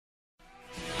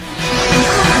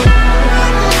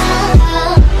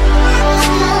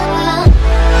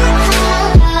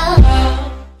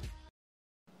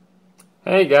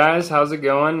Hey guys, how's it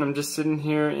going? I'm just sitting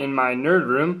here in my nerd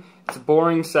room. It's a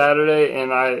boring Saturday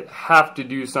and I have to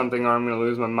do something or I'm going to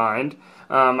lose my mind.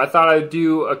 I thought I'd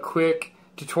do a quick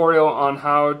tutorial on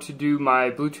how to do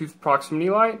my Bluetooth proximity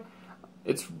light.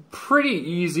 It's pretty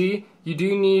easy. You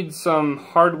do need some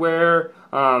hardware.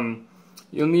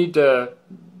 You'll need to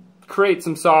create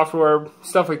some software,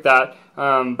 stuff like that.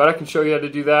 But I can show you how to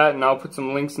do that, and I'll put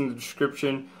some links in the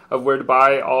description of where to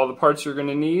buy all the parts you're going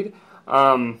to need.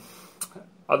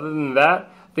 Other than that,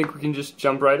 I think we can just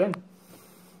jump right in.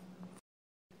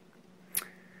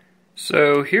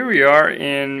 So here we are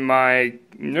in my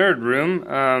nerd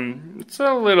room. It's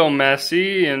a little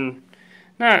messy and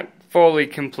not fully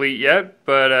complete yet,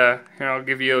 but here I'll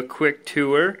give you a quick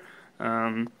tour.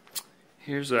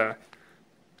 Here's a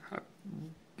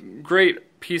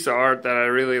great piece of art that I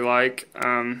really like.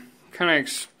 Kind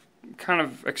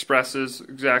of expresses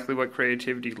exactly what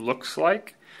creativity looks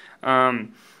like.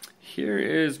 Here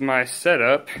is my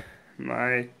setup,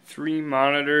 my 3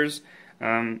 monitors.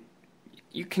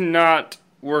 You cannot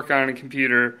work on a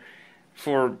computer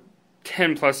for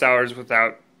 10 plus hours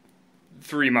without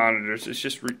 3 monitors. It's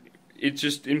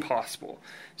just impossible.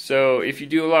 So if you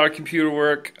do a lot of computer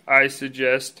work, I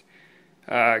suggest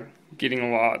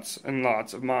getting lots and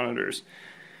lots of monitors.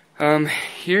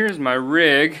 Here's my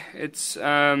rig. It's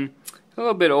a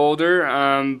little bit older,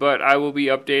 but I will be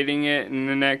updating it in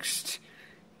the next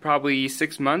probably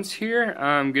 6 months here.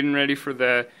 I'm getting ready for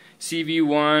the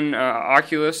CV1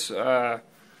 Oculus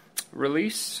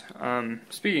release.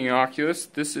 Speaking of Oculus,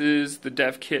 this is the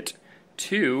Dev Kit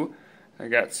 2 I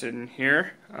got sitting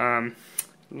here.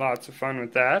 Lots of fun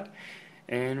with that.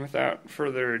 And without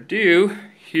further ado,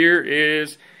 here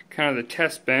is kind of the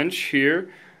test bench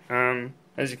here.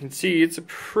 As you can see, it's a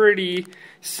pretty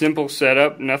simple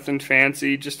setup, nothing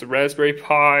fancy, just a Raspberry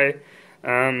Pi,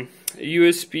 a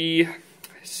USB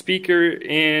speaker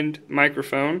and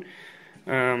microphone.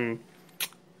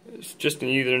 It's just an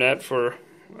Ethernet for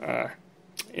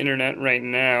internet right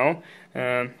now.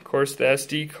 Of course, the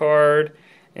SD card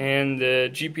and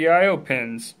the GPIO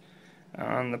pins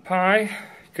on the Pi.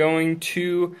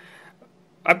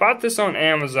 I bought this on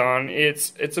Amazon.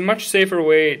 It's a much safer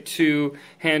way to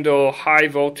handle high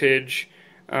voltage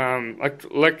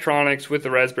electronics with the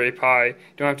Raspberry Pi. You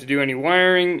don't have to do any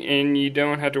wiring, and you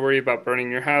don't have to worry about burning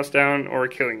your house down or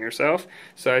killing yourself.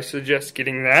 So I suggest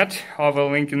getting that. I'll have a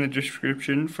link in the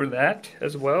description for that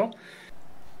as well.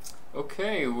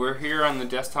 Okay, we're here on the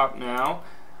desktop now.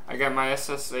 I got my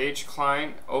SSH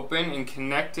client open and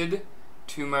connected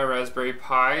to my Raspberry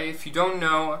Pi. If you don't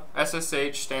know,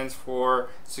 SSH stands for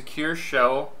Secure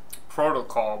Shell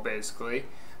Protocol, basically.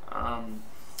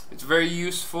 It's very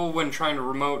useful when trying to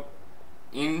remote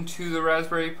into the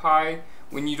Raspberry Pi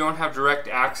when you don't have direct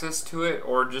access to it,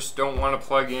 or just don't want to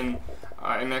plug in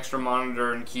an extra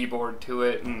monitor and keyboard to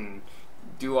it and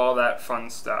do all that fun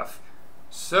stuff.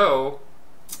 So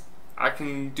I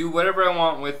can do whatever I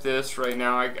want with this right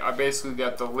now. I basically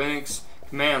got the Linux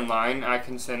command line. I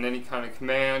can send any kind of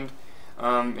command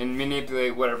and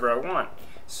manipulate whatever I want.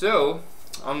 So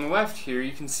on the left here,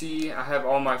 you can see I have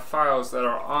all my files that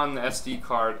are on the SD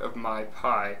card of my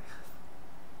Pi.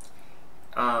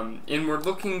 And we're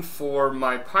looking for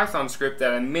my Python script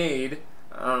that I made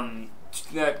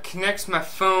that connects my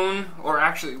phone, or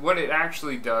actually what it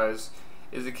actually does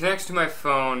is it connects to my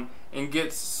phone and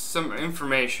gets some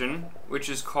information, which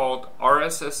is called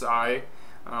RSSI,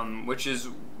 which is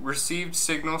Received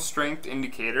Signal Strength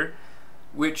Indicator,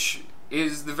 which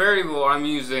is the variable I'm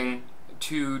using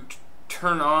to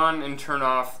turn on and turn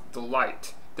off the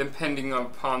light, depending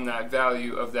upon that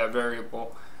value of that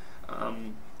variable.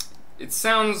 It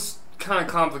sounds kind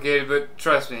of complicated, but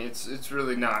trust me, it's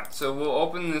really not. So we'll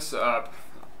open this up,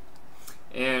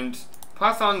 and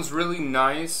Python's really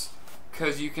nice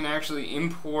because you can actually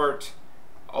import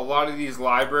a lot of these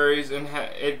libraries, and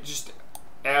it just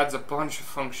adds a bunch of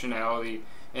functionality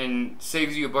and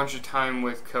saves you a bunch of time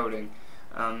with coding.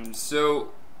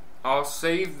 So I'll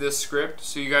save this script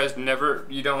so you guys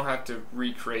you don't have to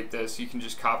recreate this. You can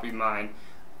just copy mine.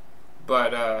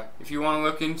 But if you want to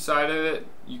look inside of it,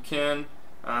 you can.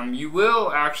 You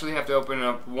will actually have to open it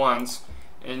up once,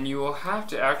 and you will have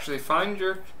to actually find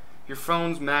your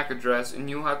phone's MAC address, and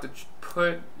you'll have to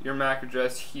put your MAC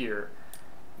address here.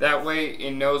 That way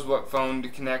it knows what phone to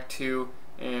connect to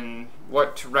and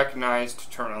what to recognize to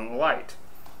turn on the light.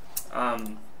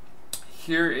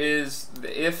 Here is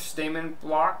the if statement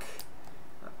block.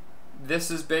 This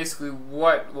is basically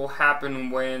what will happen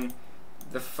when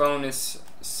the phone is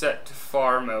set to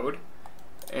far mode,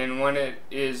 and when it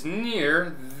is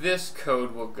near, this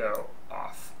code will go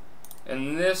off.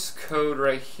 And this code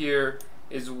right here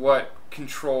is what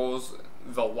controls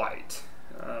the light.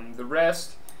 The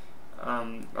rest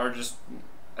are just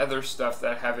other stuff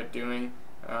that I have it doing,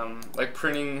 like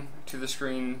printing to the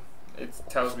screen. It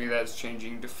tells me that it's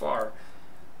changing to far.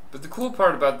 But the cool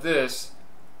part about this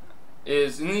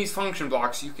is in these function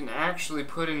blocks you can actually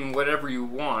put in whatever you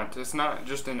want. It's not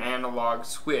just an analog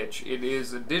switch, it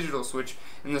is a digital switch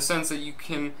in the sense that you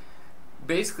can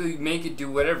basically make it do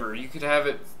whatever. You could have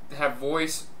it have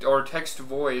voice or text to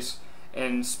voice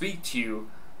and speak to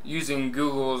you using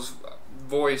Google's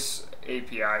voice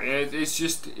API. And it's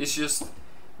just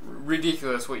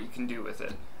ridiculous what you can do with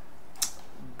it.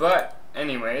 But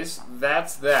anyways,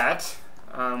 that's that.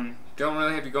 Don't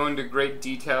really have to go into great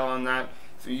detail on that.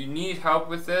 If you need help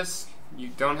with this, you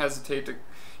don't hesitate to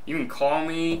even call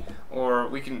me, or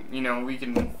we can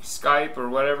Skype or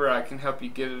whatever. I can help you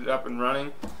get it up and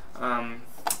running.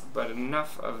 But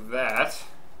enough of that.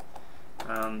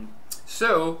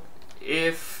 So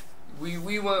if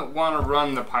we want to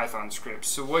run the Python script,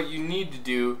 so what you need to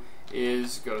do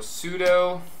is go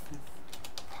sudo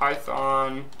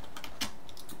python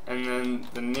and then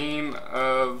the name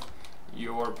of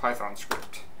your Python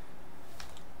script.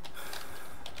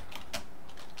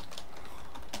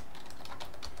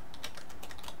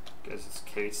 Guess it's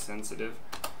case sensitive.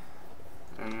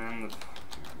 And then the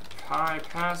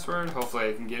password. Hopefully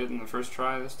I can get it in the first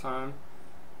try this time.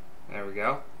 There we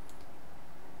go.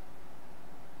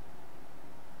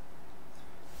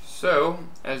 So,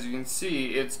 as you can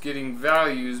see, it's getting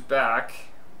values back,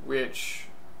 which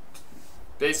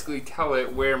basically tell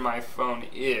it where my phone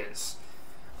is.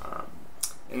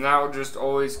 And that will just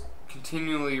always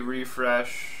continually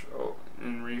refresh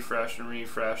and refresh and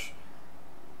refresh,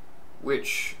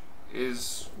 which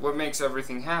is what makes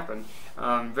everything happen.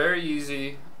 Very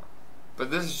easy,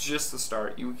 but this is just the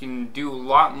start. You can do a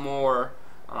lot more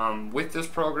with this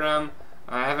program.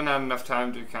 I haven't had enough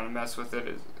time to kind of mess with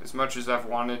it as much as I've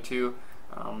wanted to,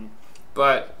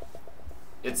 but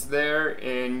it's there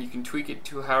and you can tweak it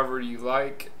to however you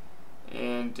like.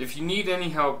 And if you need any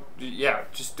help, yeah,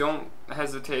 just don't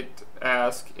hesitate to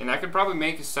ask. And I could probably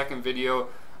make a second video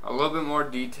a little bit more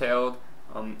detailed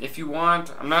if you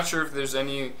want. I'm not sure if there's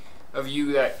any of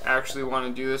you that actually want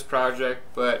to do this project,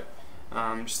 but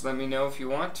just let me know if you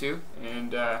want to.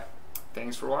 And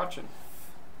thanks for watching.